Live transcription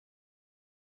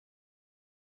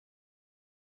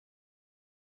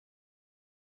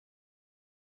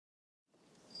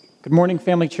Good morning,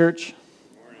 Family Church.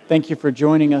 Thank you for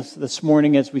joining us this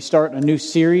morning as we start a new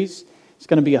series. It's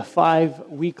going to be a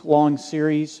 5-week-long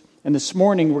series, and this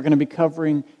morning we're going to be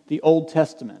covering the Old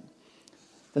Testament.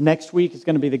 The next week is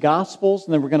going to be the Gospels,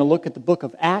 and then we're going to look at the book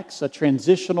of Acts, a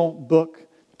transitional book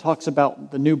that talks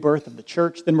about the new birth of the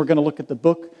church. Then we're going to look at the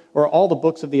book, or all the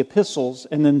books of the epistles,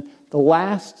 and then the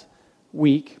last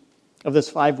week of this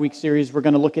 5-week series, we're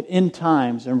going to look at end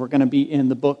times, and we're going to be in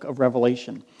the book of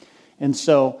Revelation. And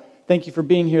so, thank you for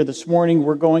being here this morning.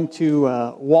 We're going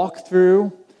to walk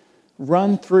through,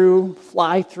 run through,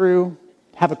 fly through,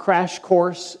 have a crash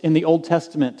course in the Old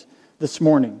Testament this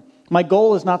morning. My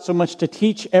goal is not so much to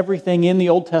teach everything in the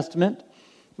Old Testament.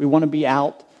 We want to be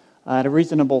out at a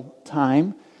reasonable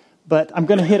time. But I'm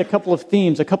going to hit a couple of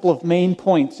themes, a couple of main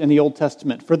points in the Old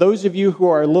Testament. For those of you who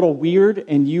are a little weird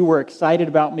and you were excited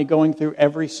about me going through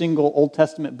every single Old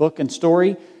Testament book and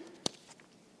story,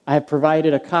 I have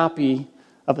provided a copy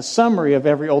of a summary of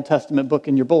every Old Testament book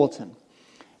in your bulletin.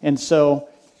 And so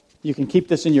you can keep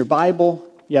this in your Bible.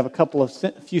 You have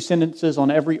a few sentences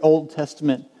on every Old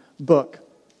Testament book.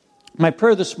 My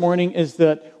prayer this morning is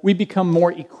that we become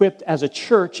more equipped as a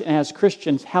church and as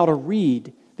Christians how to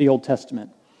read the Old Testament.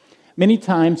 Many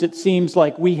times it seems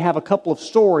like we have a couple of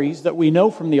stories that we know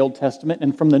from the Old Testament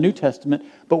and from the New Testament,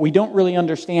 but we don't really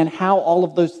understand how all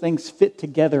of those things fit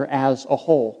together as a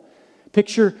whole.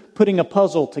 Picture putting a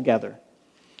puzzle together.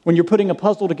 When you're putting a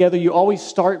puzzle together, you always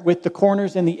start with the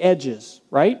corners and the edges,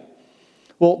 right?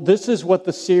 Well, this is what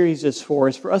the series is for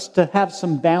us to have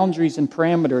some boundaries and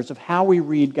parameters of how we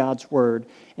read God's Word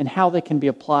and how they can be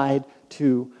applied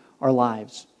to our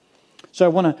lives. So I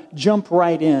want to jump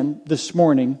right in this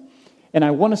morning, and I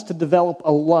want us to develop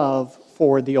a love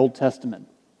for the Old Testament.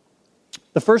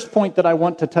 The first point that I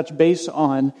want to touch base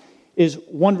on is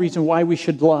one reason why we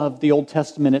should love the Old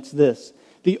Testament. It's this.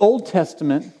 The Old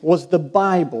Testament was the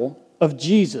Bible of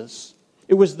Jesus.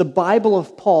 It was the Bible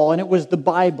of Paul, and it was the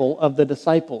Bible of the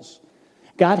disciples.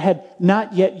 God had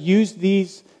not yet used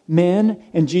these men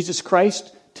and Jesus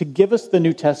Christ to give us the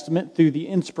New Testament through the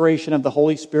inspiration of the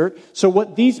Holy Spirit. So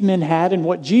what these men had and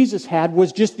what Jesus had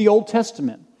was just the Old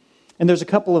Testament. And there's a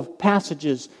couple of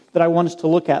passages that I want us to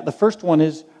look at. The first one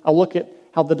is, I'll look at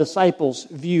how the disciples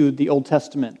viewed the Old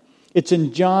Testament. It's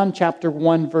in John chapter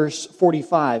 1, verse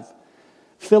 45.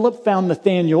 Philip found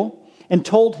Nathanael and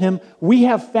told him, "We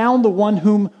have found the one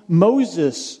whom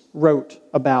Moses wrote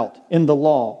about in the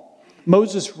law."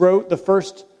 Moses wrote the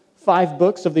first 5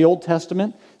 books of the Old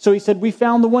Testament. So he said, "We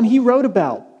found the one he wrote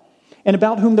about, and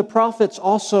about whom the prophets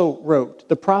also wrote,"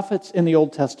 the prophets in the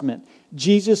Old Testament,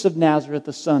 Jesus of Nazareth,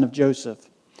 the son of Joseph.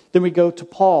 Then we go to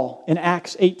Paul in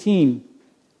Acts 18.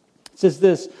 It says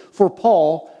this, "For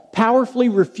Paul powerfully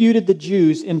refuted the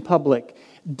Jews in public,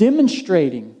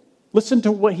 demonstrating," listen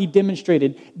to what he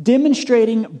demonstrated,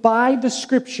 demonstrating by the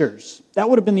Scriptures. That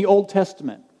would have been the Old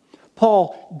Testament.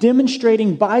 Paul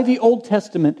demonstrating by the Old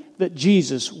Testament that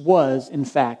Jesus was, in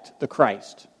fact, the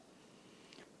Christ.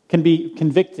 Can be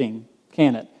convicting,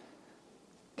 can it?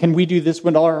 Can we do this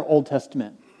with our Old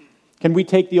Testament? Can we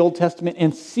take the Old Testament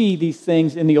and see these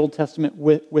things in the Old Testament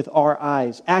with our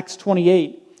eyes? Acts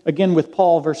 28, again with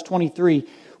Paul, verse 23.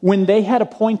 "When they had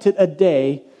appointed a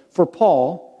day for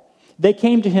Paul, they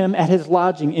came to him at his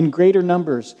lodging in greater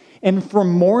numbers. And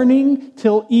from morning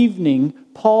till evening,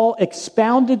 Paul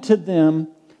expounded to them,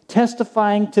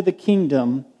 testifying to the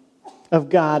kingdom of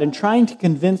God and trying to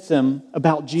convince them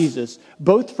about Jesus,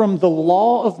 both from the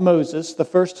law of Moses, the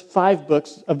first 5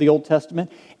 books of the Old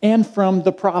Testament, and from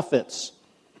the prophets.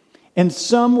 And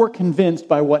some were convinced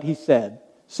by what he said.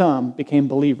 Some became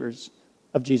believers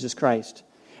of Jesus Christ."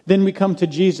 Then we come to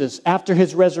Jesus. After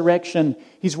his resurrection,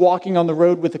 he's walking on the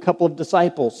road with a couple of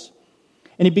disciples.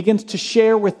 And he begins to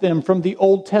share with them from the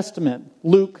Old Testament.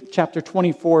 Luke chapter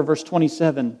 24, verse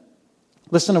 27.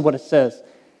 Listen to what it says.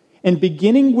 "And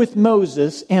beginning with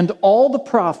Moses and all the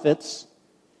prophets,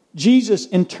 Jesus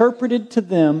interpreted to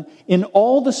them in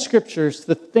all the Scriptures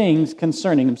the things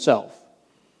concerning himself."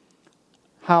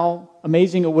 How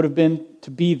amazing it would have been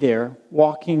to be there,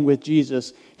 walking with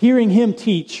Jesus, hearing him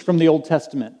teach from the Old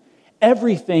Testament,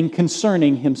 everything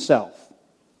concerning himself.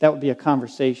 That would be a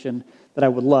conversation that I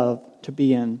would love to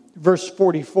be in. Verse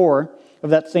 44 of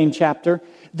that same chapter,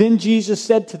 "Then Jesus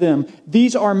said to them,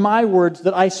 'These are my words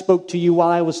that I spoke to you while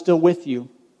I was still with you,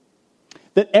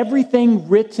 that everything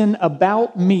written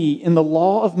about me in the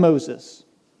law of Moses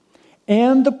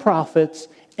and the prophets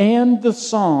and the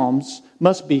Psalms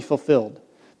must be fulfilled.'"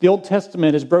 The Old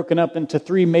Testament is broken up into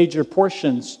 3 major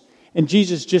portions, and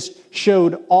Jesus just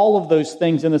showed all of those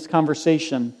things in this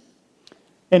conversation.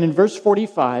 And in verse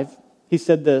 45, he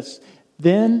said this,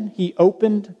 Then he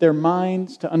opened their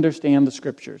minds to understand the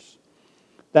Scriptures.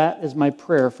 That is my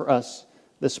prayer for us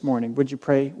this morning. Would you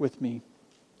pray with me?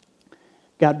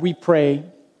 God, we pray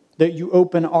that you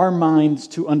open our minds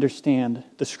to understand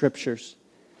the Scriptures.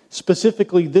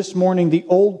 Specifically this morning, the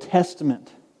Old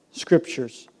Testament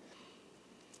Scriptures.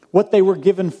 What they were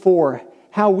given for,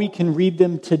 how we can read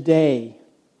them today,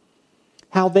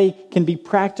 how they can be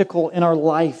practical in our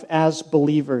life as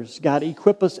believers. God,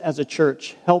 equip us as a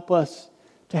church. Help us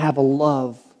to have a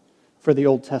love for the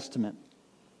Old Testament.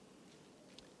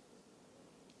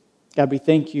 God, we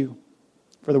thank you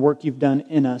for the work you've done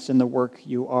in us and the work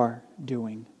you are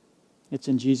doing. It's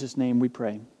in Jesus' name we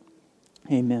pray.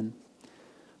 Amen.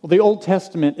 Well, the Old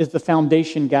Testament is the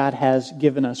foundation God has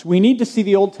given us. We need to see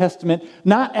the Old Testament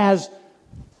not as,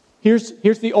 here's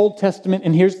the Old Testament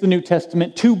and here's the New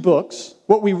Testament, two books.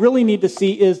 What we really need to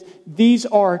see is these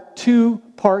are two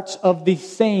parts of the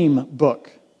same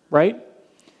book, right?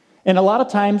 And a lot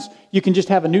of times you can just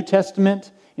have a New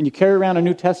Testament and you carry around a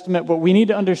New Testament, but we need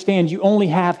to understand you only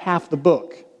have half the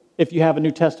book if you have a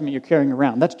New Testament you're carrying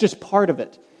around. That's just part of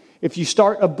it. If you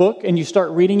start a book and you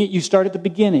start reading it, you start at the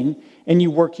beginning and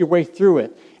you work your way through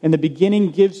it. And the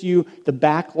beginning gives you the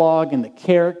backlog and the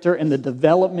character and the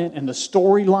development and the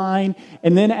storyline.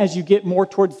 And then as you get more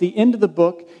towards the end of the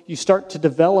book, you start to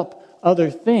develop other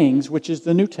things, which is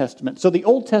the New Testament. So the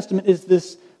Old Testament is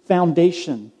this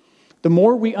foundation. The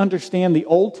more we understand the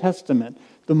Old Testament,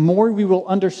 the more we will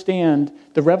understand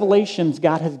the revelations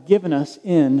God has given us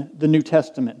in the New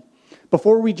Testament.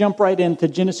 Before we jump right into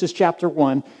Genesis chapter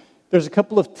 1, there's a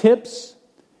couple of tips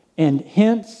and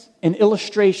hints and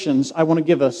illustrations I want to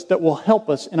give us that will help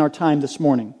us in our time this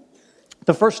morning.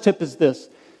 The first tip is this.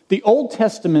 The Old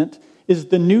Testament is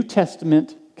the New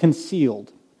Testament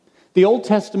concealed. The Old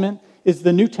Testament is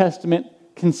the New Testament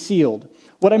concealed.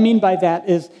 What I mean by that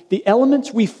is the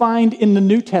elements we find in the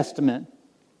New Testament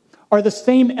are the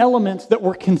same elements that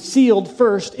were concealed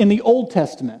first in the Old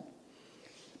Testament.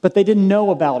 But they didn't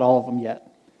know about all of them yet.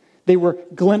 They were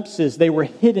glimpses. They were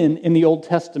hidden in the Old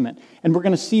Testament. And we're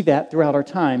going to see that throughout our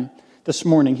time this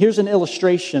morning. Here's an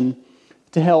illustration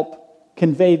to help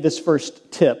convey this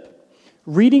first tip.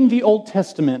 Reading the Old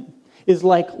Testament is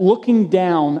like looking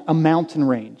down a mountain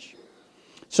range.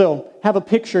 So, have a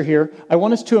picture here. I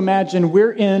want us to imagine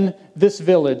we're in this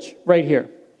village right here.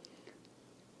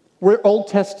 We're Old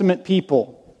Testament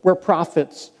people. We're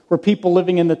prophets. We're people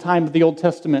living in the time of the Old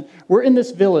Testament. We're in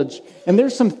this village, and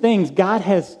there's some things God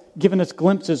has given us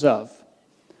glimpses of.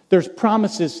 There's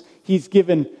promises He's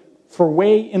given for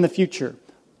way in the future.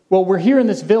 Well, we're here in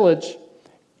this village,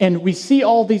 and we see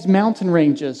all these mountain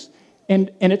ranges,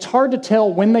 and it's hard to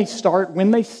tell when they start,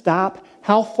 when they stop,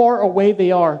 how far away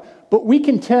they are, but we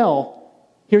can tell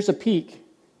here's a peak,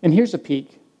 and here's a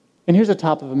peak, and here's a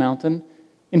top of a mountain,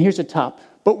 and here's a top.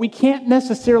 But we can't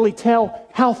necessarily tell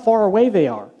how far away they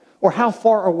are, or how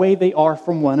far away they are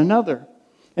from one another.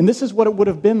 And this is what it would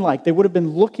have been like. They would have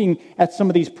been looking at some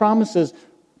of these promises,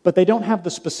 but they don't have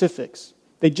the specifics.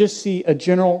 They just see a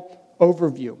general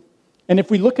overview. And if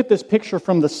we look at this picture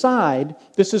from the side,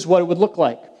 this is what it would look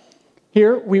like.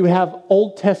 Here we have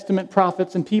Old Testament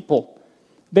prophets and people.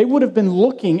 They would have been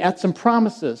looking at some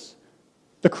promises.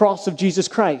 The cross of Jesus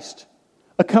Christ,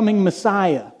 a coming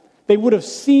Messiah. They would have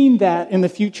seen that in the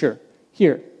future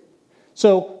here.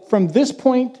 So from this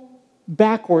point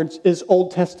backwards is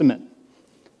Old Testament.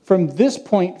 From this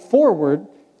point forward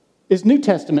is New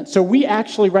Testament. So we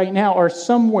actually right now are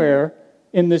somewhere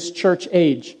in this church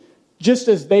age. Just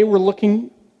as they were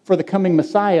looking for the coming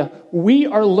Messiah, we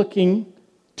are looking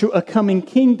to a coming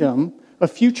kingdom, a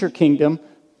future kingdom,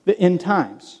 the end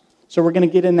times. So we're going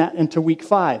to get into week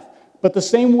 5. But the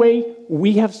same way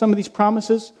we have some of these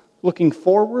promises looking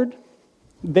forward,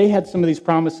 they had some of these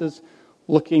promises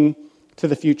looking to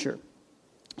the future.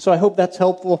 So I hope that's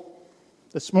helpful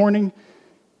this morning.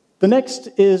 The next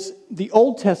is the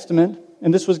Old Testament,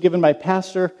 and this was given by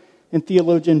pastor and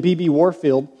theologian B.B.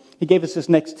 Warfield. He gave us this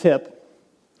next tip.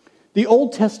 The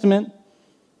Old Testament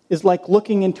is like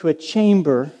looking into a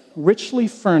chamber richly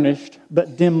furnished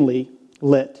but dimly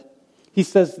lit. He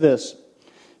says this,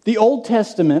 the Old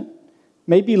Testament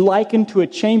may be likened to a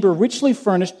chamber richly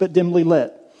furnished but dimly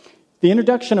lit. The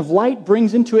introduction of light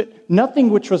brings into it nothing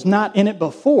which was not in it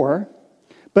before,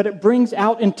 but it brings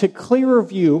out into clearer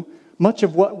view much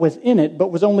of what was in it,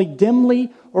 but was only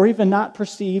dimly or even not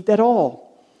perceived at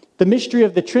all. The mystery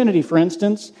of the Trinity, for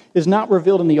instance, is not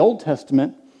revealed in the Old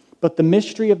Testament, but the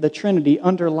mystery of the Trinity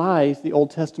underlies the Old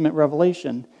Testament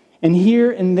revelation, and here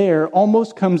and there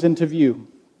almost comes into view.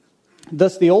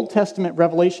 Thus, the Old Testament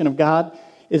revelation of God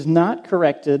is not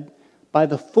corrected by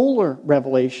the fuller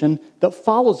revelation that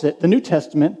follows it, the New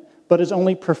Testament, but is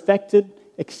only perfected,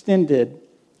 extended,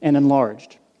 and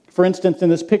enlarged. For instance, in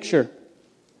this picture,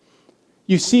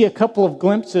 you see a couple of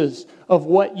glimpses of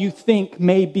what you think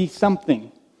may be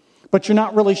something, but you're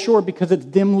not really sure because it's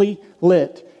dimly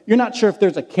lit. You're not sure if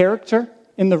there's a character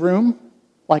in the room,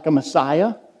 like a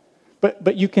Messiah,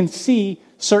 but you can see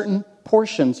certain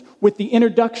portions. With the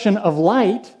introduction of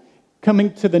light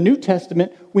coming to the New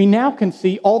Testament, we now can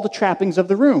see all the trappings of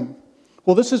the room.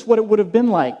 Well, this is what it would have been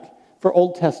like for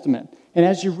Old Testament. And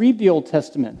as you read the Old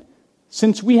Testament,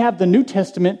 since we have the New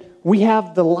Testament, we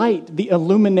have the light, the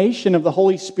illumination of the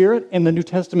Holy Spirit in the New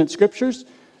Testament scriptures,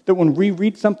 that when we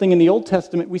read something in the Old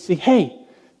Testament, we see, hey,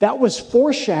 that was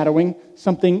foreshadowing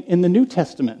something in the New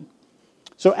Testament.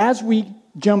 So as we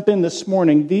jump in this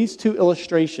morning, these two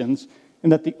illustrations,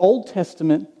 and that the Old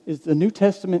Testament is the New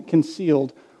Testament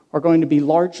concealed, are going to be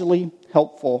largely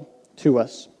helpful to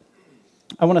us.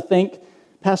 I want to thank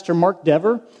Pastor Mark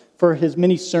Dever for his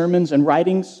many sermons and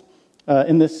writings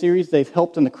in this series. They've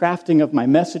helped in the crafting of my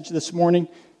message this morning.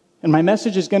 And my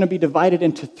message is going to be divided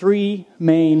into three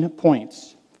main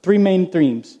points, three main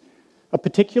themes: a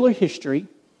particular history,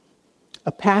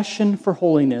 a passion for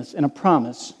holiness, and a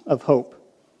promise of hope.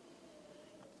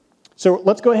 So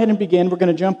let's go ahead and begin. We're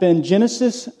going to jump in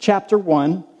Genesis chapter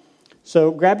 1. So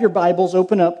grab your Bibles,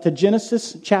 open up to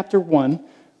Genesis chapter 1.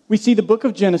 We see the book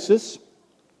of Genesis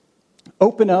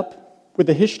open up with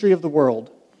the history of the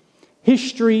world,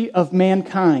 history of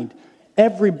mankind.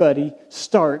 Everybody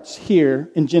starts here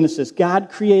in Genesis. God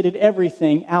created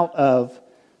everything out of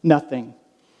nothing.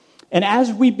 And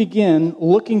as we begin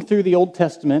looking through the Old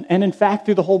Testament, and in fact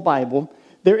through the whole Bible,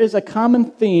 there is a common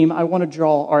theme I want to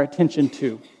draw our attention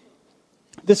to.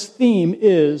 This theme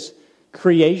is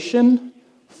creation,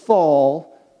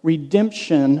 fall,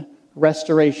 redemption,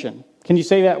 restoration. Can you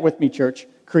say that with me, church?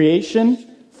 Creation,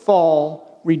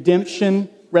 fall, redemption,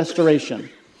 restoration.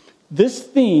 This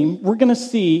theme we're going to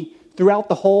see throughout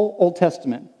the whole Old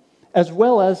Testament, as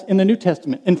well as in the New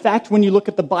Testament. In fact, when you look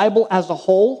at the Bible as a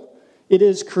whole, it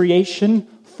is creation,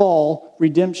 fall,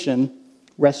 redemption,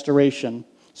 restoration.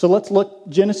 So let's look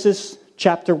Genesis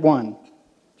chapter 1,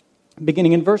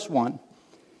 beginning in verse 1.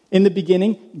 In the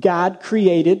beginning, God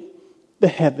created the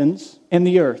heavens and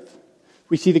the earth.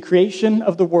 We see the creation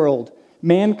of the world,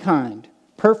 mankind,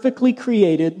 perfectly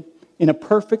created in a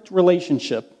perfect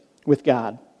relationship with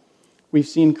God. We've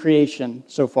seen creation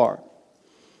so far.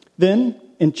 Then,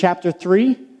 in chapter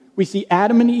 3, we see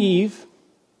Adam and Eve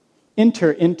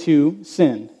enter into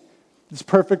sin. This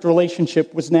perfect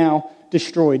relationship was now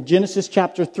destroyed. Genesis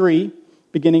chapter 3,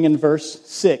 beginning in verse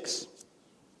 6.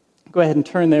 Go ahead and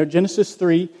turn there. Genesis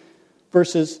 3,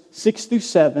 verses 6 through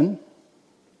 7.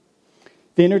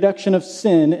 The introduction of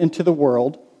sin into the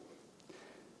world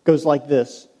goes like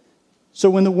this. So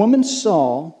when the woman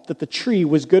saw that the tree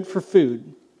was good for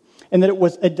food, and that it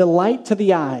was a delight to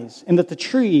the eyes, and that the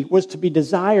tree was to be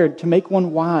desired to make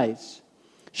one wise,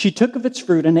 she took of its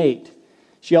fruit and ate.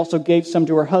 She also gave some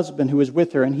to her husband who was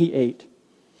with her, and he ate.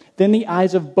 Then the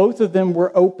eyes of both of them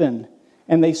were open,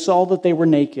 and they saw that they were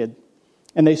naked.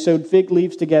 And they sewed fig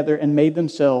leaves together and made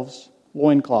themselves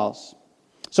loincloths.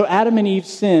 So Adam and Eve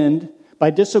sinned by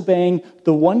disobeying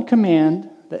the one command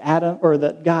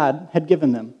that God had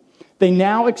given them. They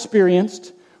now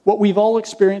experienced what we've all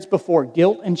experienced before,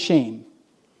 guilt and shame.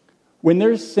 When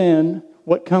there's sin,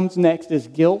 what comes next is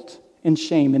guilt and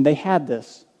shame, and they had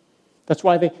this. That's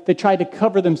why they tried to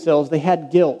cover themselves. They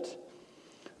had guilt.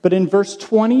 But in verse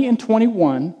 20 and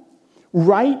 21,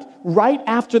 right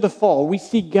after the fall, we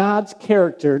see God's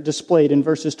character displayed in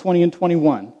verses 20 and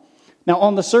 21. Now,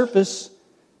 on the surface,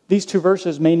 these two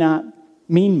verses may not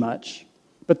mean much,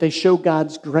 but they show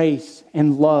God's grace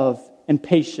and love and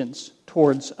patience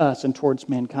towards us and towards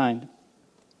mankind.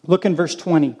 Look in verse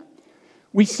 20.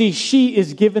 We see she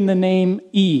is given the name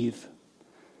Eve.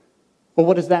 Well,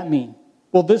 what does that mean?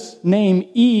 Well, this name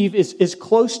Eve is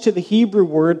close to the Hebrew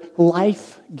word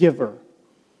life giver.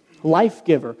 Life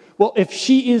giver. Well, if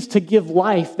she is to give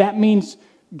life, that means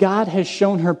God has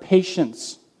shown her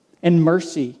patience and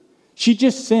mercy. She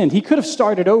just sinned. He could have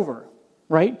started over,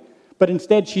 right? But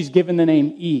instead, she's given the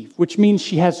name Eve, which means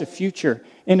she has a future,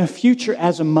 and a future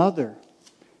as a mother,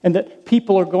 and that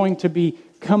people are going to be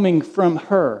coming from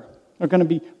her, are going to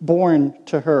be born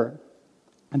to her.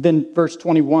 And then verse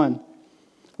 21,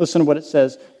 listen to what it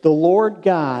says. The Lord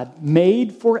God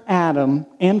made for Adam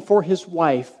and for his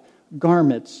wife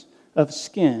garments of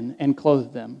skin and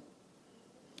clothed them.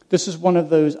 This is one of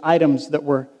those items that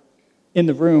were in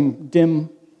the room, dim,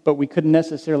 but we couldn't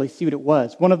necessarily see what it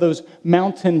was. One of those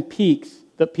mountain peaks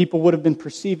that people would have been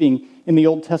perceiving in the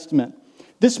Old Testament.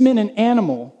 This meant an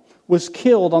animal was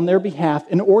killed on their behalf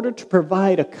in order to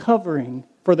provide a covering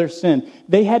for their sin.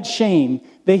 They had shame.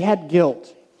 They had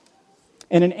guilt.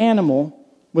 And an animal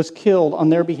was killed on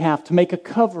their behalf to make a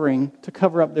covering to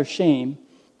cover up their shame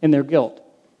and their guilt.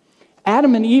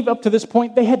 Adam and Eve, up to this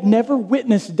point, they had never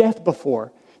witnessed death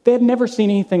before. They had never seen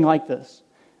anything like this.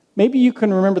 Maybe you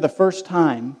can remember the first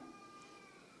time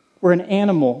where an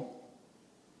animal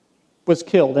was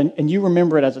killed, and you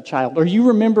remember it as a child. Or you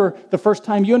remember the first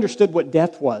time you understood what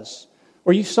death was.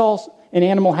 Or you saw an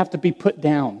animal have to be put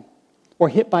down or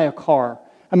hit by a car.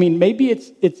 I mean, maybe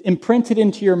it's imprinted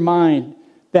into your mind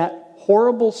that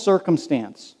horrible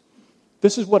circumstance.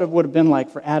 This is what it would have been like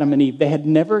for Adam and Eve. They had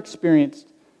never experienced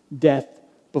death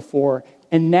before.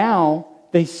 And now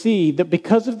they see that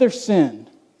because of their sin,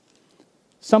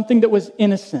 something that was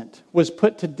innocent was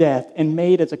put to death and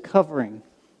made as a covering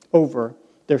over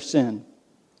their sin.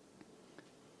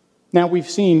 Now we've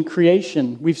seen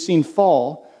creation, we've seen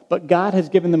fall, but God has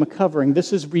given them a covering.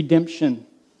 This is redemption.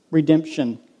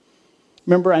 Redemption.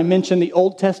 Remember, I mentioned the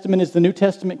Old Testament is the New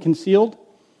Testament concealed.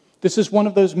 This is one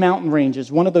of those mountain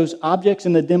ranges, one of those objects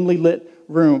in the dimly lit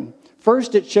room.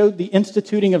 First, it showed the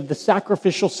instituting of the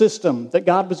sacrificial system that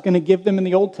God was going to give them in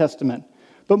the Old Testament.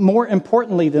 But more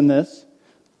importantly than this,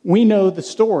 we know the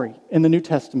story in the New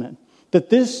Testament, that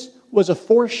this was a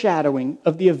foreshadowing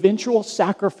of the eventual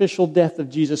sacrificial death of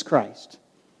Jesus Christ.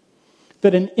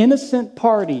 That an innocent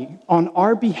party on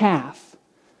our behalf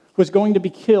was going to be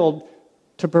killed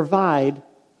to provide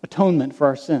atonement for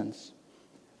our sins.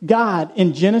 God,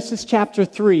 in Genesis chapter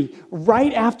 3,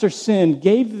 right after sin,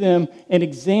 gave them an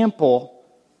example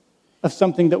of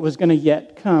something that was going to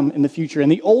yet come in the future.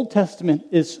 And the Old Testament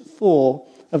is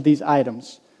full of these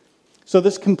items. So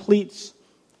this completes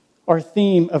our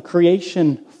theme of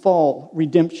creation, fall,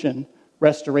 redemption,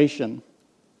 restoration.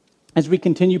 As we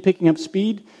continue picking up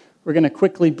speed, we're going to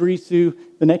quickly breeze through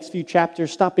the next few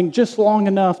chapters, stopping just long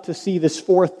enough to see this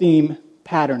fourth theme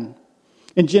pattern.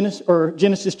 In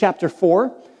Genesis chapter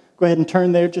 4, go ahead and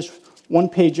turn there just one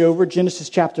page over, Genesis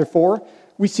chapter 4,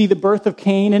 we see the birth of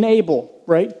Cain and Abel,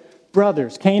 right?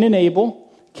 Brothers, Cain and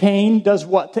Abel. Cain does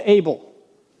what to Abel?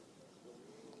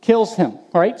 Kills him,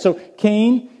 all right? So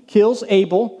Cain kills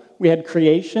Abel. We had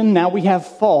creation. Now we have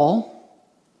fall,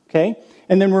 okay?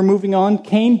 And then we're moving on.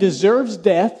 Cain deserves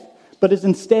death, but is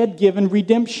instead given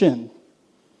redemption.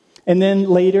 And then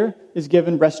later is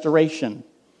given restoration.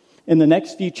 In the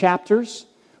next few chapters,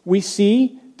 we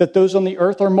see that those on the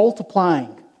earth are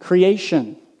multiplying,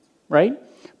 creation, right?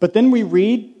 But then we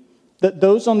read that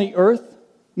those on the earth,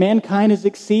 mankind is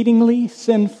exceedingly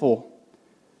sinful.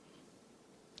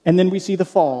 And then we see the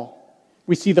fall.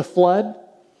 We see the flood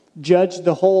judge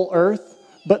the whole earth,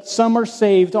 but some are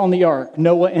saved on the ark,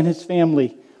 Noah and his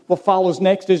family. What follows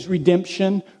next is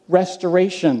redemption,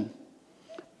 restoration.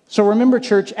 So remember,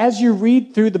 church, as you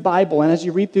read through the Bible and as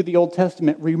you read through the Old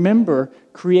Testament, remember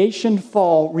creation,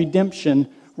 fall, redemption,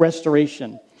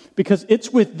 restoration. Because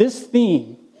it's with this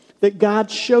theme that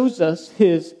God shows us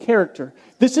his character.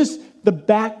 This is the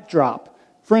backdrop.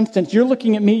 For instance, you're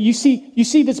looking at me, you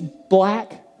see this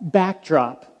black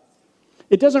backdrop.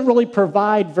 It doesn't really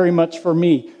provide very much for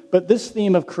me, but this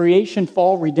theme of creation,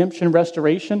 fall, redemption,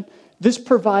 restoration, this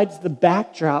provides the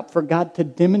backdrop for God to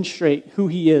demonstrate who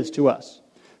he is to us.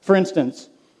 For instance,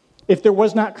 if there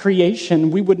was not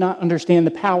creation, we would not understand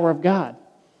the power of God,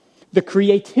 the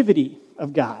creativity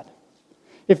of God.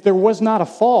 If there was not a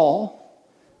fall,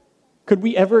 could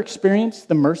we ever experience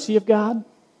the mercy of God?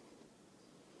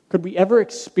 Could we ever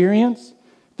experience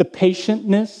the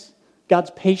patientness,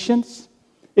 God's patience?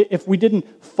 If we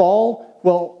didn't fall,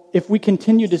 well, if we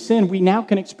continue to sin, we now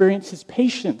can experience his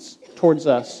patience towards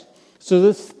us. So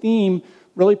this theme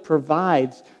really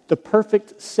provides the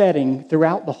perfect setting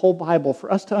throughout the whole Bible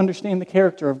for us to understand the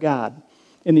character of God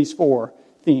in these four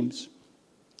themes.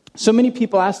 So many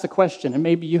people ask the question, and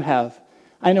maybe you have,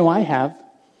 I know I have,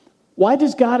 why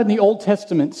does God in the Old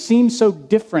Testament seem so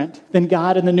different than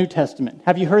God in the New Testament?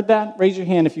 Have you heard that? Raise your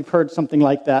hand if you've heard something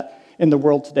like that in the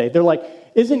world today. They're like,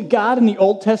 isn't God in the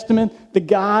Old Testament the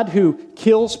God who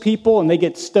kills people and they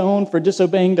get stoned for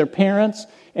disobeying their parents?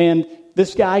 And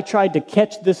this guy tried to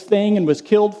catch this thing and was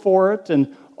killed for it,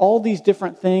 and all these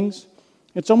different things.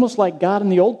 It's almost like God in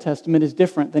the Old Testament is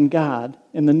different than God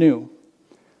in the New.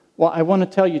 Well, I want to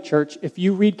tell you, church, if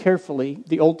you read carefully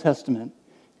the Old Testament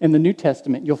and the New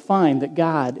Testament, you'll find that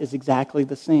God is exactly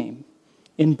the same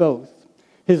in both.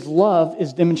 His love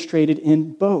is demonstrated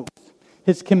in both.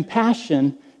 His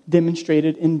compassion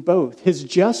demonstrated in both. His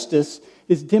justice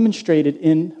is demonstrated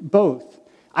in both.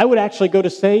 I would actually go to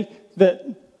say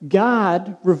that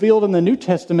God revealed in the New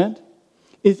Testament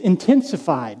is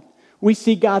intensified. We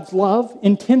see God's love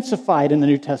intensified in the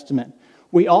New Testament.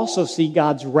 We also see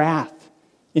God's wrath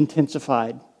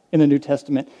intensified in the New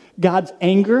Testament. God's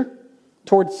anger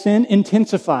towards sin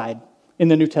intensified in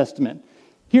the New Testament.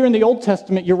 Here in the Old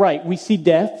Testament, you're right, we see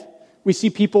death. We see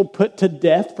people put to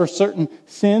death for certain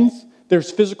sins.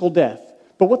 There's physical death.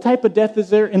 But what type of death is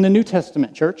there in the New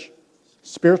Testament, church?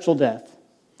 Spiritual death.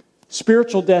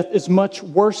 Spiritual death is much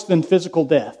worse than physical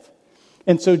death.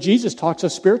 And so Jesus talks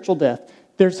of spiritual death.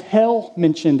 There's hell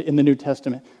mentioned in the New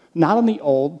Testament, not in the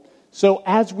Old. So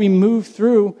as we move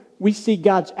through, we see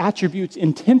God's attributes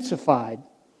intensified,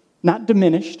 not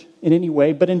diminished in any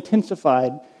way, but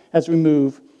intensified as we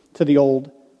move to the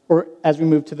Old, or as we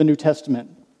move to the New Testament.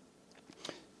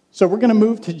 So we're going to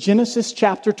move to Genesis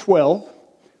chapter 12.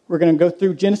 We're going to go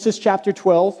through Genesis chapter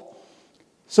 12.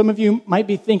 Some of you might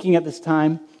be thinking at this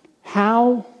time,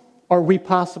 how are we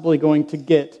possibly going to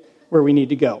get where we need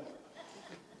to go?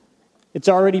 It's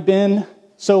already been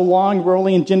so long. We're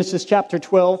only in Genesis chapter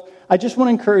 12. I just want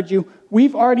to encourage you,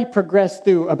 we've already progressed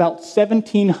through about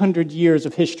 1,700 years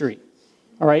of history,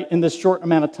 all right, in this short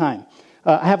amount of time.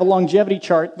 I have a longevity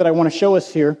chart that I want to show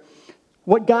us here.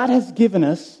 What God has given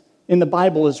us in the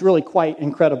Bible is really quite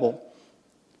incredible.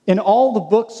 In all the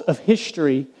books of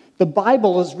history, the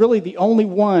Bible is really the only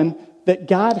one that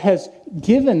God has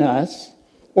given us,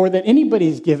 or that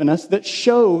anybody's given us, that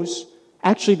shows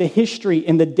actually the history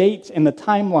and the dates and the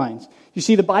timelines. You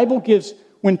see, the Bible gives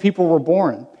when people were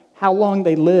born, how long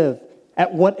they lived,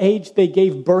 at what age they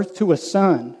gave birth to a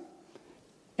son,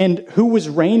 and who was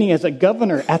reigning as a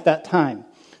governor at that time.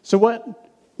 So what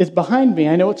is behind me,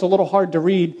 I know it's a little hard to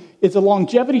read, is a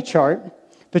longevity chart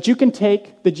that you can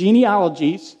take the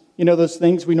genealogies, you know, those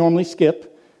things we normally skip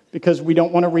because we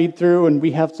don't want to read through and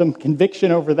we have some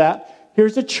conviction over that.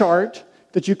 Here's a chart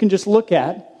that you can just look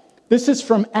at. This is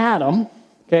from Adam,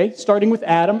 okay, starting with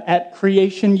Adam at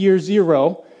creation year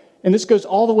 0, and this goes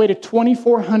all the way to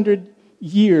 2,400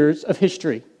 years of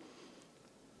history.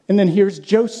 And then here's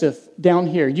Joseph down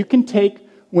here. You can take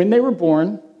when they were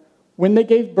born, when they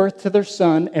gave birth to their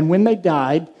son, and when they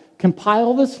died,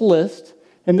 compile this list,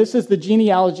 and this is the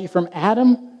genealogy from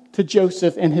Adam to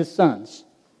Joseph and his sons.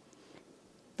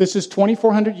 This is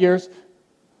 2,400 years.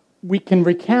 We can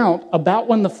recount about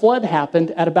when the flood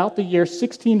happened at about the year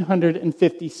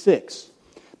 1656.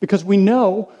 Because we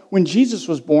know when Jesus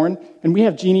was born, and we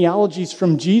have genealogies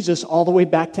from Jesus all the way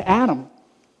back to Adam.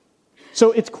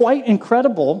 So it's quite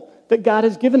incredible that God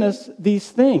has given us these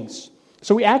things.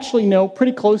 So we actually know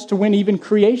pretty close to when even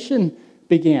creation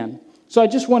began. So I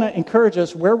just want to encourage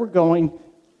us where we're going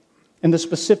and the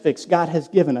specifics God has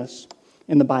given us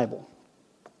in the Bible.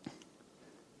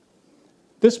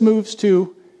 This moves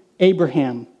to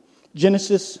Abraham.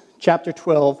 Genesis chapter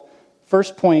 12,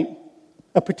 first point,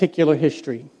 a particular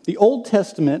history. The Old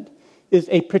Testament is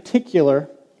a particular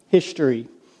history.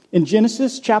 In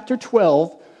Genesis chapter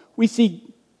 12, we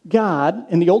see God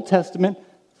in the Old Testament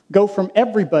go from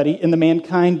everybody in the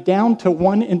mankind down to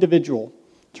one individual.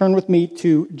 Turn with me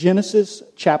to Genesis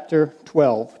chapter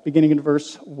 12, beginning in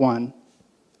verse 1.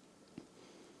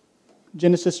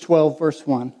 Genesis 12, verse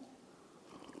 1.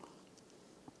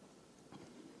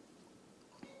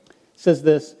 Says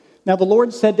this, "Now the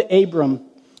Lord said to Abram,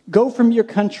 go from your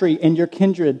country and your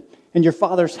kindred and your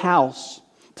father's house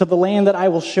to the land that I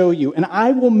will show you, and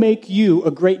I will make you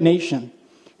a great nation,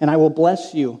 and I will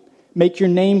bless you, make your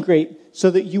name great, so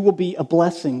that you will be a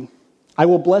blessing. I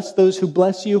will bless those who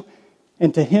bless you,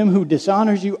 and to him who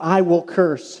dishonors you I will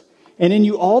curse. And in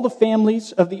you all the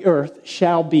families of the earth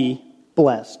shall be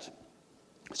blessed."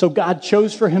 So God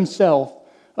chose for himself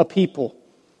a people.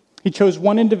 He chose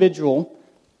one individual.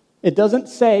 It doesn't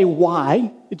say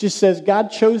why. It just says God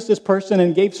chose this person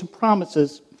and gave some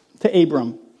promises to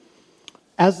Abram.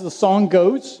 As the song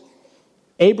goes,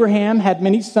 Abraham had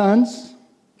many sons,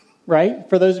 right?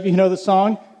 For those of you who know the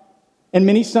song. And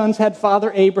many sons had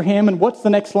Father Abraham. And what's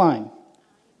the next line?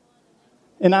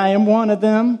 And I am one of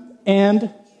them,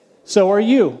 and so are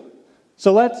you.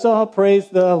 So let's all praise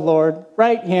the Lord.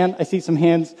 Right hand. I see some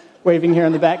hands waving here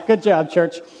in the back. Good job,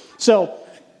 church. So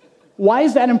why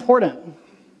is that important?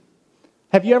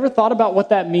 Have you ever thought about what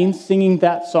that means, singing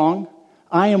that song?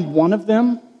 I am one of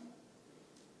them.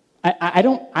 I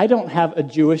don't have a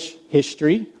Jewish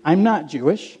history. I'm not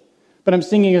Jewish. But I'm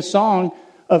singing a song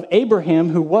of Abraham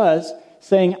who was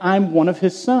saying, I'm one of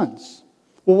his sons.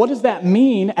 Well, what does that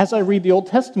mean as I read the Old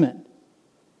Testament?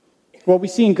 Well, we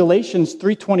see in Galatians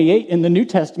 3:28 in the New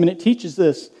Testament, it teaches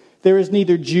this. There is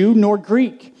neither Jew nor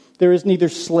Greek. There is neither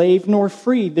slave nor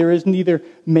free. There is neither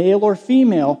male or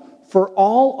female. For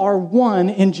all are one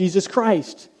in Jesus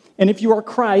Christ. And if you are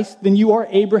Christ, then you are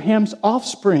Abraham's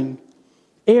offspring,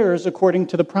 heirs according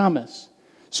to the promise.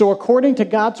 So according to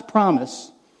God's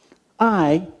promise,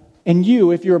 I And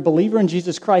you, if you're a believer in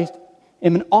Jesus Christ,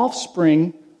 am an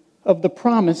offspring of the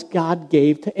promise God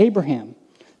gave to Abraham.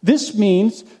 This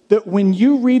means that when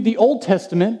you read the Old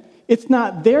Testament, it's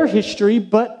not their history,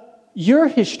 but your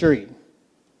history,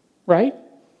 right?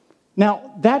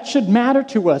 Now, that should matter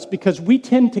to us because we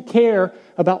tend to care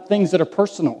about things that are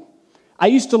personal. I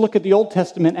used to look at the Old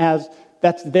Testament as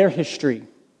that's their history.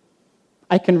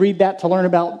 I can read that to learn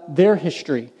about their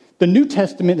history. The New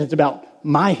Testament is about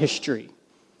my history.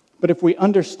 But if we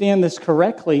understand this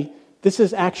correctly, this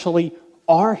is actually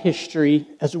our history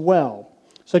as well.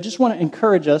 So I just want to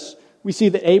encourage us. We see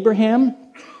that Abraham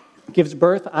gives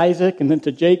birth to Isaac and then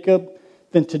to Jacob,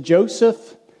 then to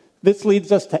Joseph. This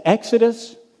leads us to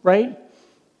Exodus, right?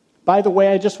 By the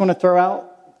way, I just want to throw out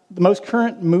the most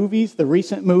current movies, the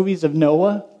recent movies of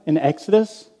Noah and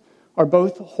Exodus, are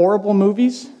both horrible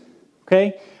movies,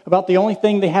 okay? About the only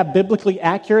thing they have biblically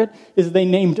accurate is they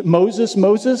named Moses,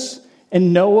 Moses,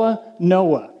 and Noah,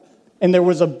 Noah. And there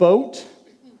was a boat,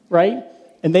 right?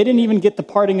 And they didn't even get the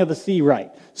parting of the sea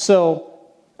right. So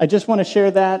I just want to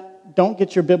share that. Don't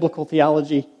get your biblical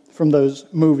theology from those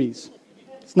movies.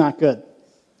 It's not good.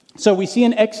 So we see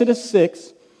in Exodus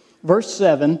 6, verse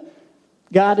 7,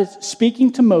 God is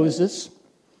speaking to Moses,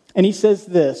 and he says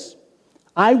this,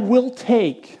 I will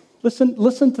take,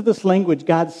 listen to this language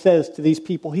God says to these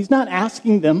people. He's not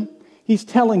asking them, he's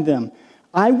telling them,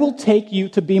 I will take you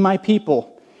to be my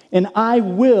people, and I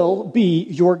will be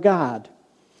your God.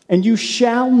 And you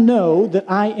shall know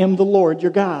that I am the Lord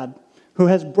your God, who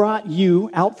has brought you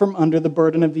out from under the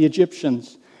burden of the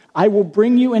Egyptians. I will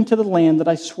bring you into the land that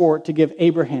I swore to give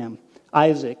Abraham,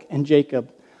 Isaac, and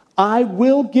Jacob. I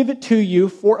will give it to you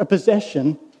for a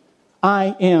possession.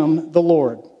 I am the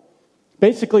Lord.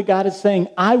 Basically, God is saying,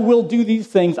 I will do these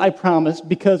things, I promise,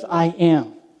 because I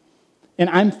am. And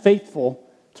I'm faithful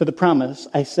to the promise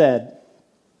I said.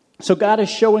 So God is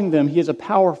showing them he is a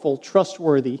powerful,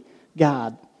 trustworthy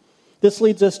God. This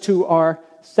leads us to our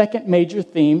second major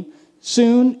theme.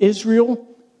 Soon, Israel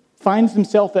finds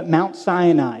himself at Mount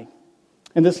Sinai.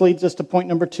 And this leads us to point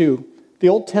number 2. The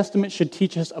Old Testament should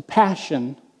teach us a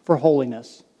passion for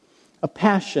holiness. A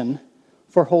passion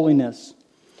for holiness.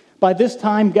 By this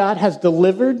time, God has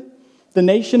delivered the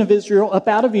nation of Israel up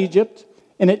out of Egypt,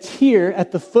 and it's here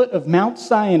at the foot of Mount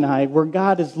Sinai where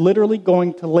God is literally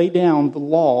going to lay down the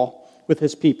law with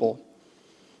his people.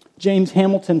 James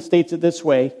Hamilton states it this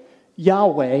way,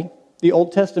 Yahweh, the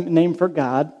Old Testament name for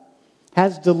God,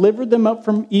 has delivered them up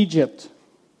from Egypt,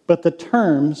 but the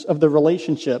terms of the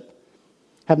relationship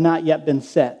have not yet been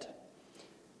set.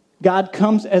 God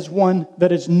comes as one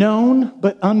that is known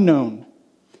but unknown,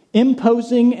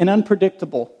 imposing and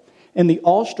unpredictable, and the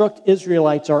awestruck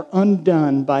Israelites are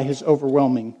undone by his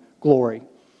overwhelming glory.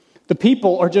 The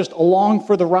people are just along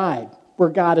for the ride where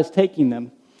God is taking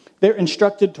them. They're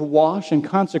instructed to wash and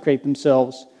consecrate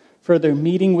themselves for their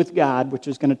meeting with God, which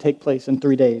is going to take place in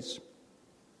 3 days.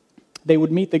 They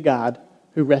would meet the God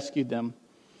who rescued them.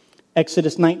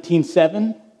 Exodus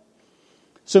 19:7.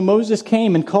 So Moses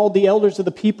came and called the elders of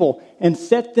the people and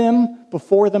set them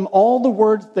before them all the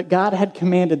words that God had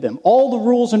commanded them, all the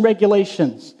rules and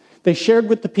regulations they shared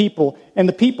with the people. And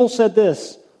the people said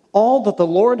this, all that the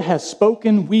Lord has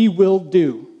spoken, we will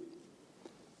do.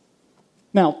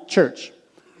 Now, church,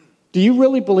 do you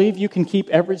really believe you can keep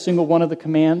every single one of the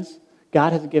commands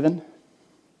God has given?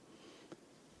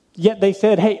 Yet they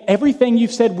said, hey, everything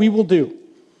you've said we will do.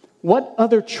 What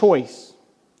other choice,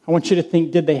 I want you to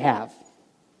think, did they have?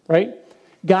 Right?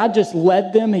 God just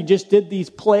led them. He just did these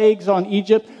plagues on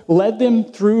Egypt, led them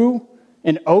through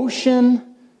an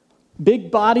ocean,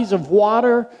 big bodies of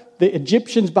water. The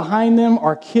Egyptians behind them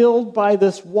are killed by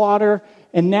this water,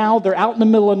 and now they're out in the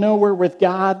middle of nowhere with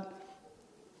God.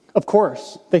 Of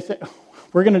course, they said,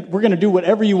 we're going to do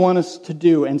whatever you want us to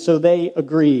do. And so they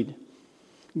agreed.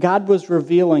 God was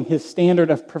revealing his standard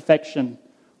of perfection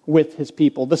with his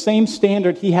people, the same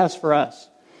standard he has for us,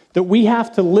 that we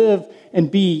have to live and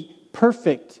be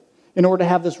perfect in order to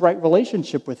have this right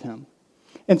relationship with him.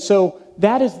 And so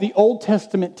that is the Old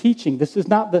Testament teaching. This is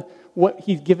not what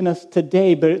he's given us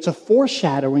today, but it's a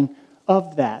foreshadowing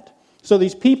of that. So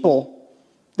these people,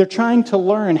 they're trying to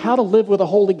learn how to live with a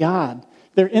holy God.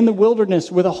 They're in the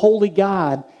wilderness with a holy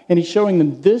God, and he's showing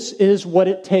them, this is what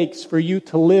it takes for you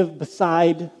to live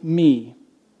beside me.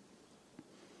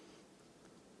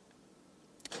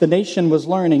 The nation was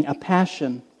learning a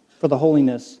passion for the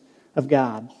holiness of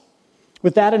God.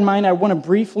 With that in mind, I want to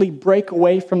briefly break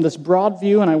away from this broad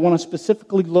view, and I want to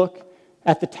specifically look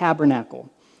at the tabernacle.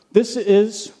 This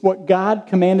is what God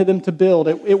commanded them to build.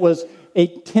 It was a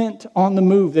tent on the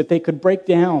move that they could break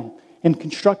down and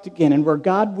construct again, and where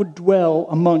God would dwell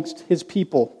amongst his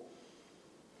people.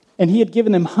 And he had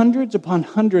given them hundreds upon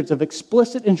hundreds of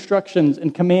explicit instructions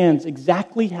and commands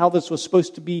exactly how this was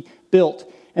supposed to be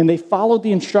built. And they followed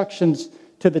the instructions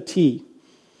to the T.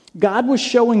 God was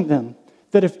showing them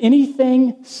that if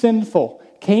anything sinful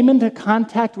came into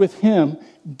contact with him,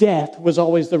 death was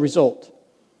always the result.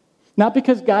 Not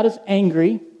because God is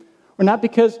angry, or not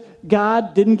because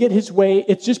God didn't get his way,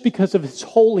 it's just because of his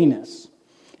holiness.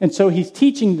 And so he's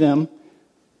teaching them,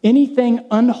 anything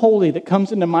unholy that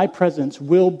comes into my presence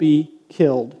will be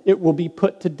killed. It will be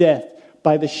put to death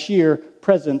by the sheer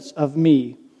presence of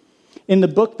me. In the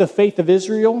book, The Faith of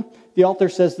Israel, the author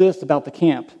says this about the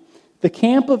camp. The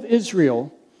camp of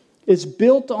Israel is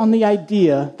built on the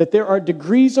idea that there are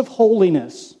degrees of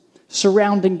holiness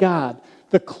surrounding God.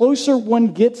 The closer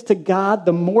one gets to God,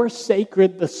 the more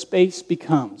sacred the space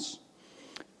becomes.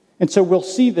 And so we'll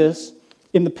see this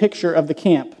in the picture of the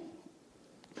camp.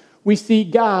 We see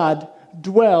God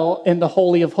dwell in the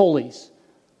Holy of Holies.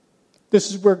 This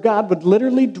is where God would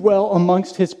literally dwell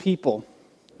amongst his people.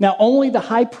 Now, only the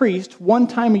high priest, one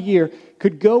time a year,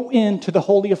 could go into the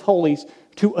Holy of Holies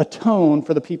to atone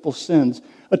for the people's sins.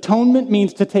 Atonement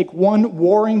means to take one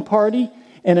warring party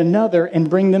and another and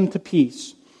bring them to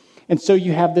peace. And so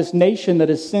you have this nation that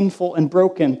is sinful and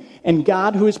broken, and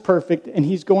God who is perfect, and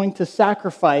he's going to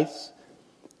sacrifice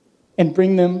and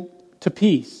bring them to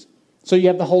peace. So you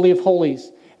have the Holy of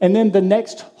Holies. And then the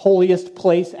next holiest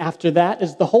place after that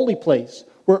is the holy place,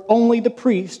 where only the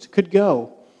priest could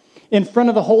go. In front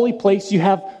of the holy place, you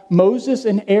have Moses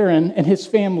and Aaron and his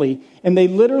family, and they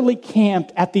literally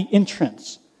camped at the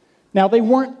entrance. Now, they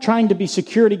weren't trying to be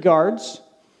security guards,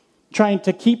 trying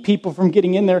to keep people from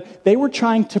getting in there. They were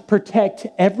trying to protect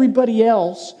everybody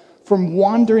else from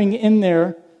wandering in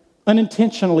there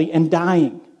unintentionally and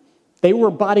dying. They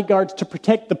were bodyguards to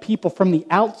protect the people from the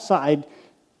outside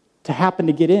to happen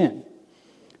to get in.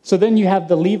 So then you have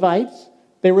the Levites.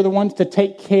 They were the ones to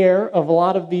take care of a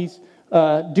lot of these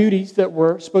duties that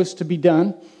were supposed to be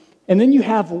done. And then you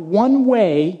have one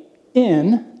way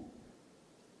in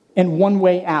and one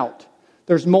way out.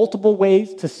 There's multiple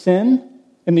ways to sin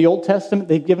in the Old Testament.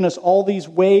 They've given us all these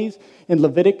ways in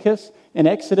Leviticus and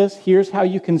Exodus. Here's how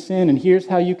you can sin, and here's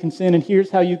how you can sin, and here's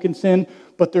how you can sin.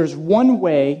 But there's one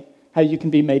way how you can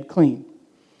be made clean.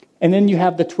 And then you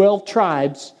have the 12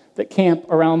 tribes that camp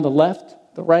around the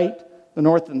left, the right, the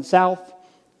north, and the south,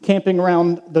 camping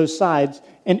around those sides.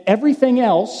 And everything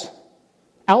else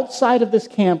outside of this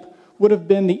camp would have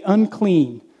been the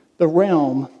unclean, the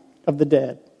realm of the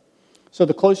dead. So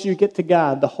the closer you get to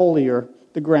God, the holier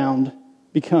the ground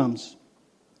becomes.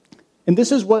 And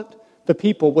this is what the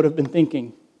people would have been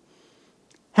thinking.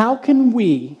 How can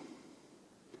we,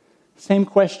 same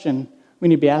question we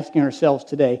need to be asking ourselves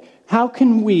today, how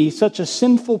can we, such a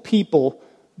sinful people,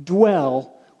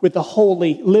 dwell with the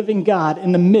holy, living God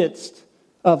in the midst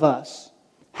of us?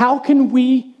 How can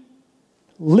we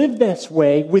live this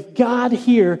way with God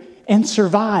here and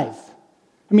survive?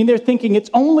 I mean, they're thinking it's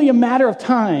only a matter of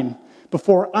time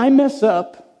before I mess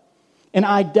up and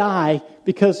I die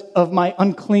because of my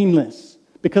uncleanness,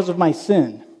 because of my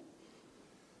sin.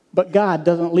 But God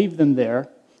doesn't leave them there.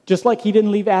 Just like he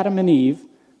didn't leave Adam and Eve,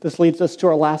 this leads us to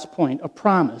our last point, a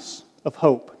promise of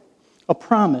hope. A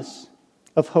promise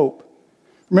of hope.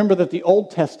 Remember that the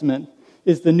Old Testament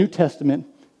is the New Testament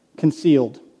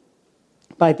concealed.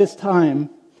 By this time,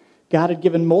 God had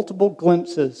given multiple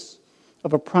glimpses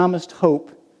of a promised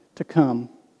hope to come.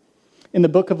 In the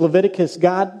book of Leviticus,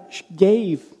 God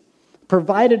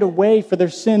provided a way for their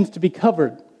sins to be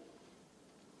covered,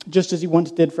 just as he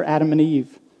once did for Adam and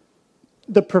Eve.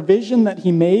 The provision that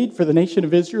he made for the nation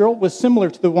of Israel was similar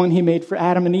to the one he made for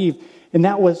Adam and Eve, and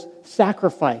that was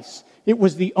sacrifice. It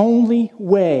was the only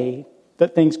way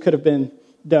that things could have been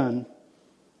done.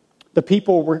 The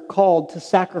people were called to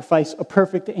sacrifice a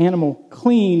perfect animal,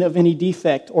 clean of any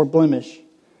defect or blemish.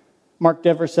 Mark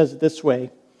Dever says it this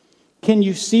way: can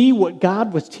you see what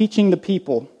God was teaching the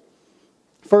people?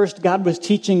 First, God was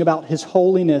teaching about his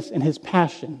holiness and his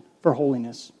passion for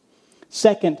holiness.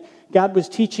 Second, God was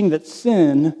teaching that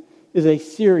sin is a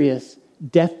serious,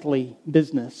 deathly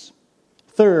business.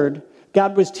 Third,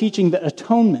 God was teaching that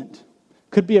atonement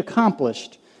could be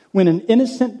accomplished when an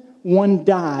innocent one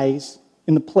dies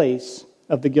in the place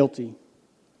of the guilty.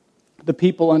 The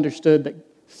people understood that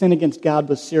sin against God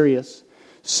was serious.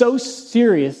 So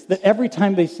serious that every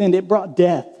time they sinned, it brought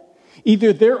death.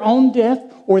 Either their own death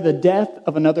or the death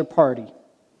of another party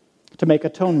to make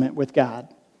atonement with God.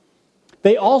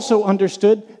 They also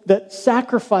understood that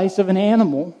sacrifice of an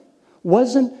animal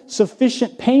wasn't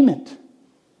sufficient payment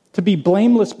to be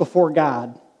blameless before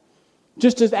God.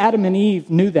 Just as Adam and Eve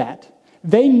knew that.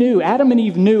 They knew, Adam and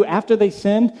Eve knew after they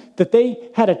sinned that they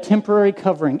had a temporary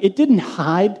covering. It didn't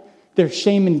hide their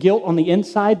shame and guilt on the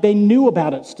inside. They knew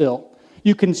about it still.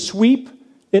 You can sweep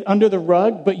it under the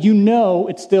rug, but you know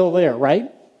it's still there,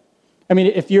 right? I mean,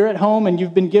 if you're at home and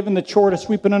you've been given the chore to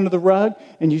sweep it under the rug,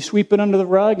 and you sweep it under the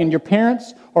rug, and your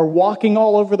parents are walking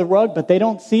all over the rug, but they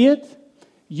don't see it,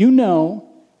 you know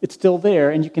it's still there,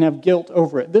 and you can have guilt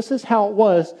over it. This is how it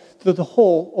was through the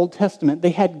whole Old Testament.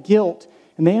 They had guilt,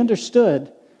 and they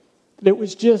understood that it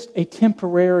was just a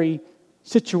temporary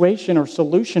situation or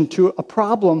solution to a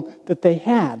problem that they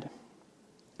had.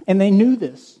 And they knew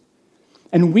this.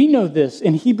 And we know this.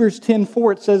 In Hebrews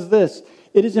 10:4, it says this,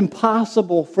 "It is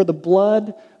impossible for the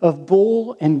blood of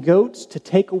bull and goats to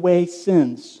take away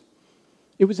sins."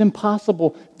 It was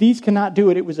impossible. These cannot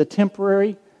do it. It was a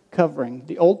temporary covering.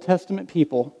 The Old Testament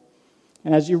people,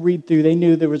 and as you read through, they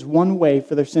knew there was one way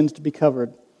for their sins to be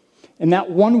covered. And that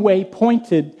one way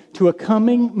pointed to a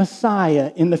coming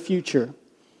Messiah in the future.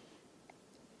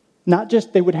 Not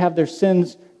just they would have their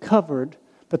sins covered,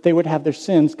 but they would have their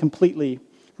sins completely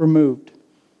removed.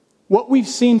 What we've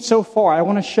seen so far, I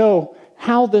want to show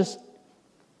how this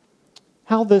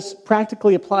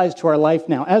practically applies to our life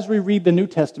now. As we read the New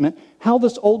Testament, how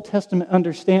this Old Testament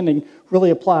understanding really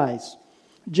applies.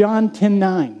 John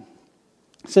 10:9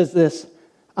 says this,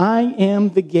 "I am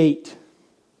the gate."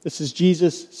 This is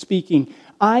Jesus speaking.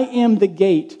 "I am the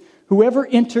gate. Whoever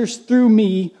enters through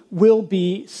me will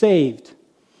be saved."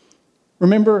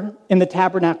 Remember in the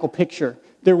tabernacle picture,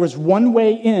 there was one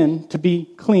way in to be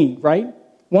clean, right?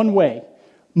 One way.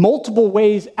 Multiple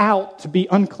ways out to be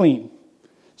unclean.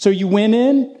 So you went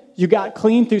in, you got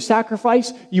clean through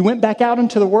sacrifice, you went back out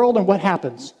into the world, and what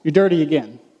happens? You're dirty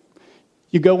again.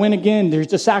 You go in again,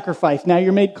 there's a sacrifice, now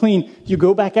you're made clean. You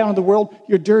go back out into the world,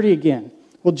 you're dirty again.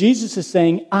 Well, Jesus is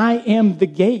saying, I am the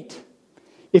gate.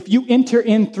 If you enter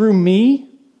in through me,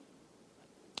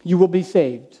 you will be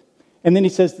saved. And then he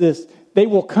says this, they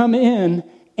will come in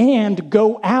and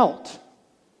go out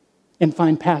and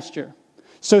find pasture.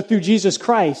 So through Jesus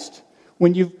Christ,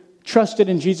 when you've trusted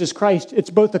in Jesus Christ, it's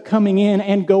both a coming in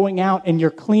and going out, and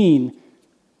you're clean,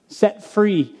 set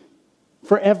free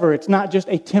forever. It's not just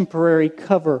a temporary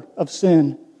cover of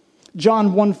sin.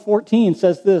 John 1:14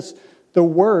 says this, "The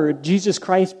Word, Jesus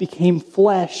Christ, became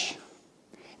flesh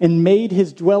and made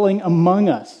his dwelling among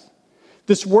us."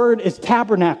 This word is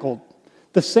tabernacled,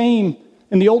 the same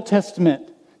in the Old Testament,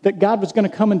 that God was going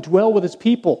to come and dwell with his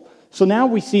people. So now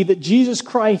we see that Jesus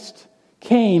Christ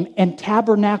came and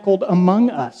tabernacled among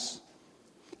us.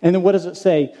 And then what does it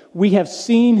say? We have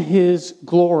seen his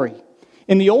glory.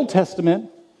 In the Old Testament,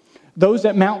 those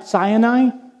at Mount Sinai,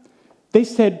 they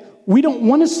said, we don't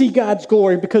want to see God's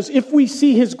glory because if we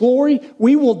see his glory,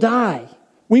 we will die.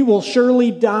 We will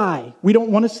surely die. We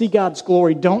don't want to see God's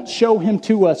glory. Don't show him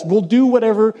to us. We'll do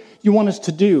whatever you want us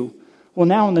to do. Well,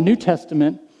 now in the New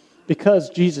Testament, because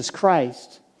Jesus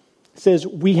Christ says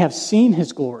we have seen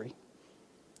his glory,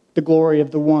 the glory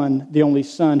of the one, the only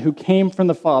Son, who came from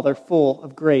the Father, full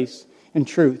of grace and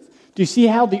truth. Do you see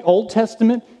how the Old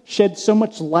Testament sheds so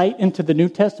much light into the New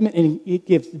Testament and it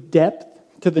gives depth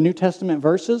to the New Testament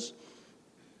verses?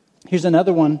 Here's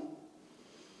another one.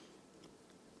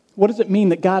 What does it mean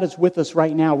that God is with us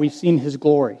right now? We've seen his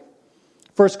glory.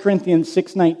 1 Corinthians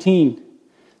 6:19.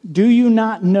 Do you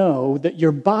not know that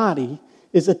your body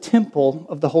is a temple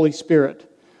of the Holy Spirit?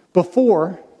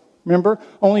 Before, remember,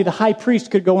 only the high priest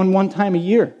could go in one time a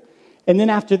year. And then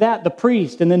after that, the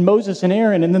priest, and then Moses and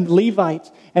Aaron, and then the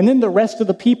Levites, and then the rest of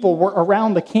the people were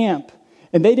around the camp.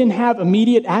 And they didn't have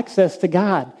immediate access to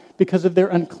God because of their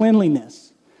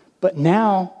uncleanliness. But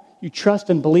now you trust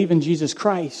and believe in Jesus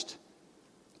Christ.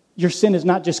 Your sin is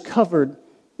not just covered,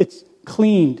 it's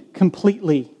cleaned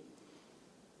completely.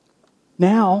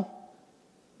 Now,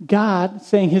 God,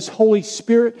 saying his Holy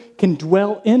Spirit can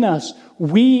dwell in us.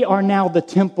 We are now the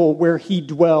temple where he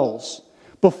dwells.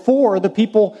 Before, the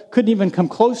people couldn't even come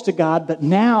close to God, but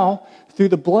now, through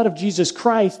the blood of Jesus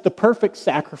Christ, the perfect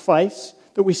sacrifice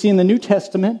that we see in the New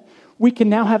Testament, we can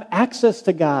now have access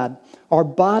to God. Our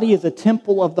body is a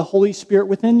temple of the Holy Spirit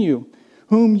within you,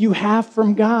 whom you have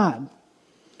from God.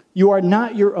 You are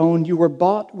not your own. You were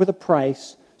bought with a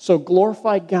price, so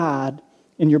glorify God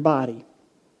in your body.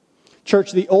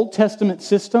 Church, the Old Testament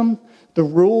system, the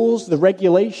rules, the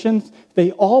regulations,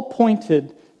 they all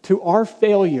pointed to our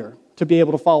failure to be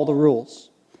able to follow the rules.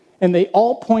 And they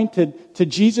all pointed to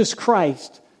Jesus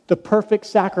Christ, the perfect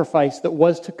sacrifice that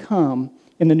was to come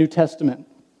in the New Testament.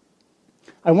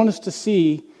 I want us to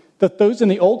see that those in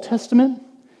the Old Testament,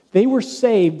 they were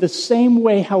saved the same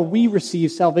way how we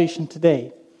receive salvation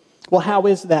today. Well, how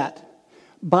is that?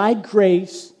 By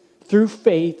grace through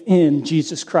faith in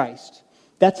Jesus Christ.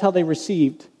 That's how they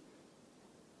received.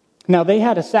 Now, they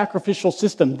had a sacrificial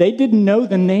system. They didn't know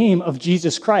the name of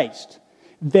Jesus Christ.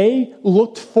 They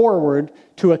looked forward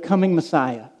to a coming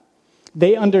Messiah.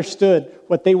 They understood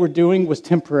what they were doing was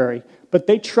temporary, but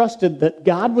they trusted that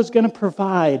God was going to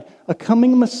provide a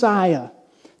coming Messiah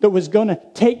that was going to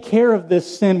take care of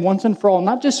this sin once and for all,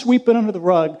 not just sweep it under the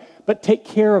rug, but take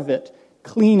care of it,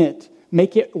 clean it,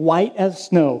 make it white as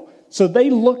snow. So they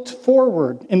looked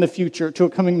forward in the future to a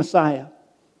coming Messiah.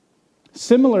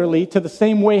 Similarly, to the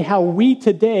same way how we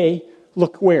today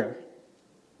look where?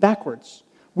 Backwards.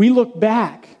 We look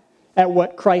back at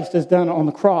what Christ has done on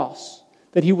the cross,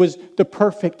 that he was the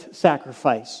perfect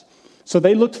sacrifice. So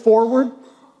they looked forward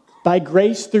by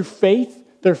grace through faith,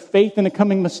 their faith in a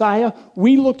coming Messiah.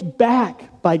 We looked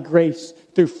back by grace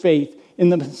through faith in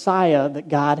the Messiah that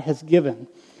God has given.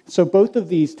 So both of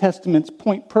these testaments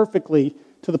point perfectly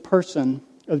to the person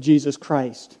of Jesus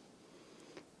Christ.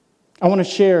 I want to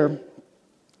share,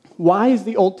 why is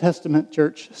the Old Testament,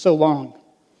 church, so long?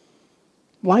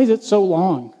 Why is it so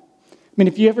long? I mean,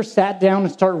 if you ever sat down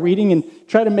and start reading and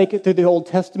try to make it through the Old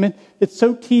Testament, it's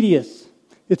so tedious.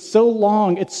 It's so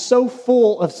long. It's so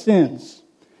full of sins.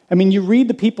 I mean, you read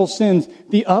the people's sins,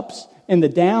 the ups and the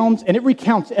downs, and it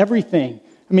recounts everything.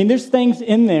 I mean, there's things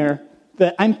in there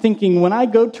that I'm thinking, when I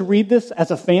go to read this as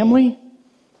a family,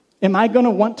 am I going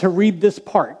to want to read this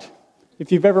part?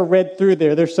 If you've ever read through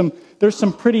there, there's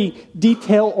some pretty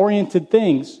detail-oriented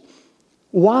things.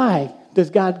 Why does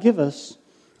God give us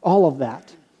all of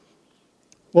that?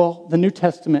 Well, the New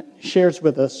Testament shares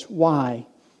with us why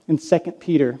in 2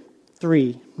 Peter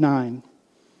 3:9.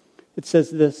 It says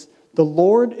this, "The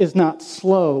Lord is not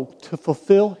slow to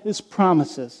fulfill his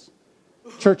promises."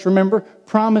 Church, remember,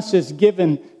 promises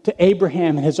given to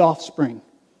Abraham and his offspring.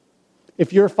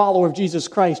 If you're a follower of Jesus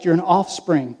Christ, you're an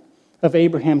offspring of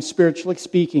Abraham, spiritually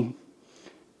speaking.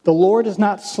 The Lord is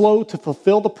not slow to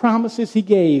fulfill the promises he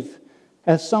gave,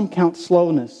 as some count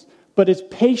slowness, but is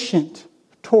patient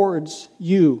towards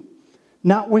you,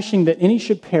 not wishing that any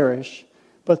should perish,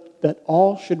 but that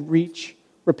all should reach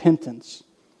repentance.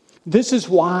 This is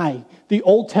why the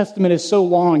Old Testament is so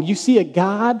long. You see a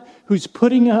God who's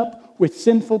putting up with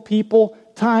sinful people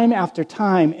time after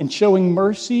time and showing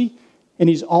mercy, and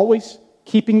he's always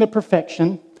keeping the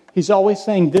perfection. He's always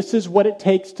saying, this is what it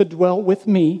takes to dwell with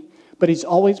me, but he's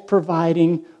always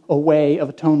providing a way of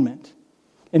atonement.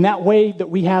 And that way that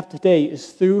we have today is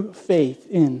through faith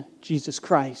in Jesus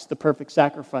Christ, the perfect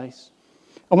sacrifice.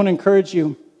 I want to encourage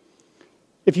you,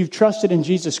 if you've trusted in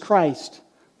Jesus Christ,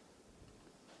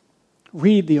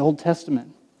 read the Old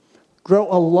Testament. Grow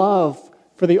a love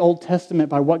for the Old Testament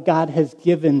by what God has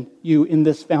given you in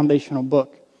this foundational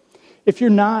book. If you're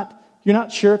not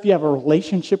sure if you have a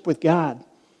relationship with God,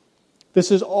 this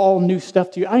is all new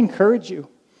stuff to you. I encourage you.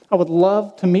 I would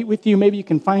love to meet with you. Maybe you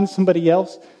can find somebody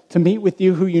else to meet with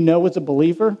you who you know is a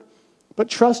believer. But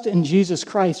trust in Jesus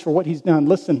Christ for what he's done.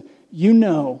 Listen, you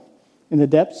know in the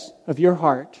depths of your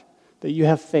heart that you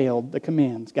have failed the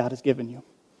commands God has given you,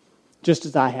 just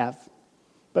as I have.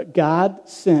 But God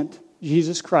sent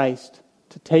Jesus Christ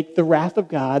to take the wrath of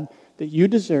God that you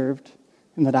deserved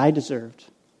and that I deserved.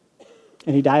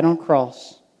 And he died on a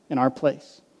cross in our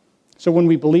place. So when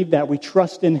we believe that, we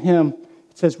trust in him.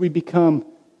 It says we become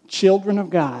children of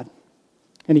God.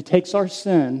 And he takes our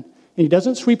sin, and he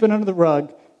doesn't sweep it under the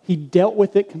rug. He dealt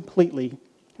with it completely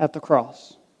at the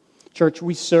cross. Church,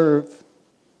 we serve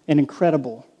an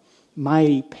incredible,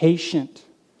 mighty, patient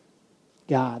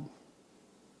God.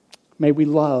 May we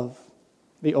love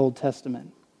the Old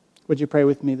Testament. Would you pray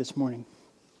with me this morning?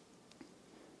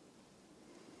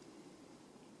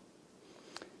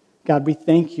 God, we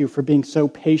thank you for being so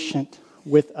patient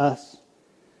with us.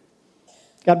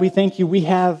 God, we thank you. We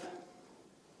have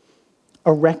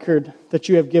a record that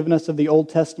you have given us of the Old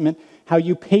Testament, how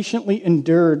you patiently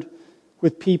endured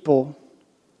with people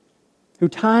who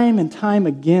time and time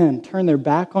again turned their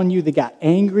back on you. They got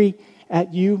angry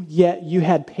at you, yet you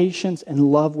had patience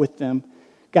and love with them.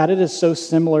 God, it is so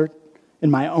similar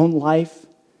in my own life.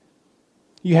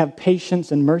 You have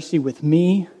patience and mercy with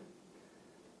me.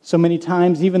 So many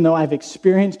times, even though I've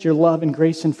experienced your love and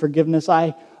grace and forgiveness,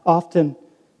 I often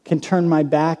can turn my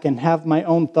back and have my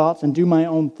own thoughts and do my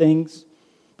own things.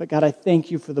 But God, I thank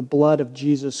you for the blood of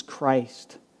Jesus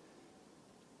Christ,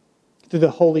 through the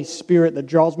Holy Spirit that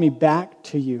draws me back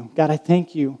to you. God, I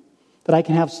thank you that I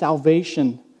can have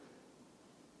salvation,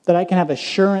 that I can have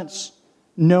assurance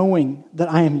knowing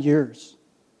that I am yours.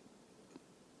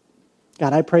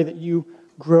 God, I pray that you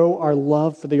grow our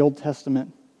love for the Old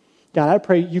Testament. God, I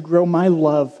pray you grow my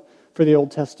love for the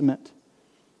Old Testament.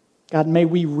 God, may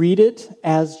we read it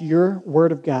as your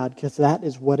word of God, because that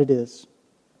is what it is.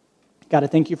 God, I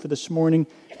thank you for this morning.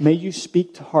 May you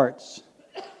speak to hearts.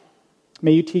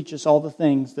 May you teach us all the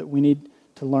things that we need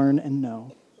to learn and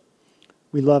know.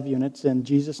 We love you, and it's in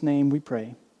Jesus' name we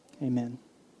pray. Amen.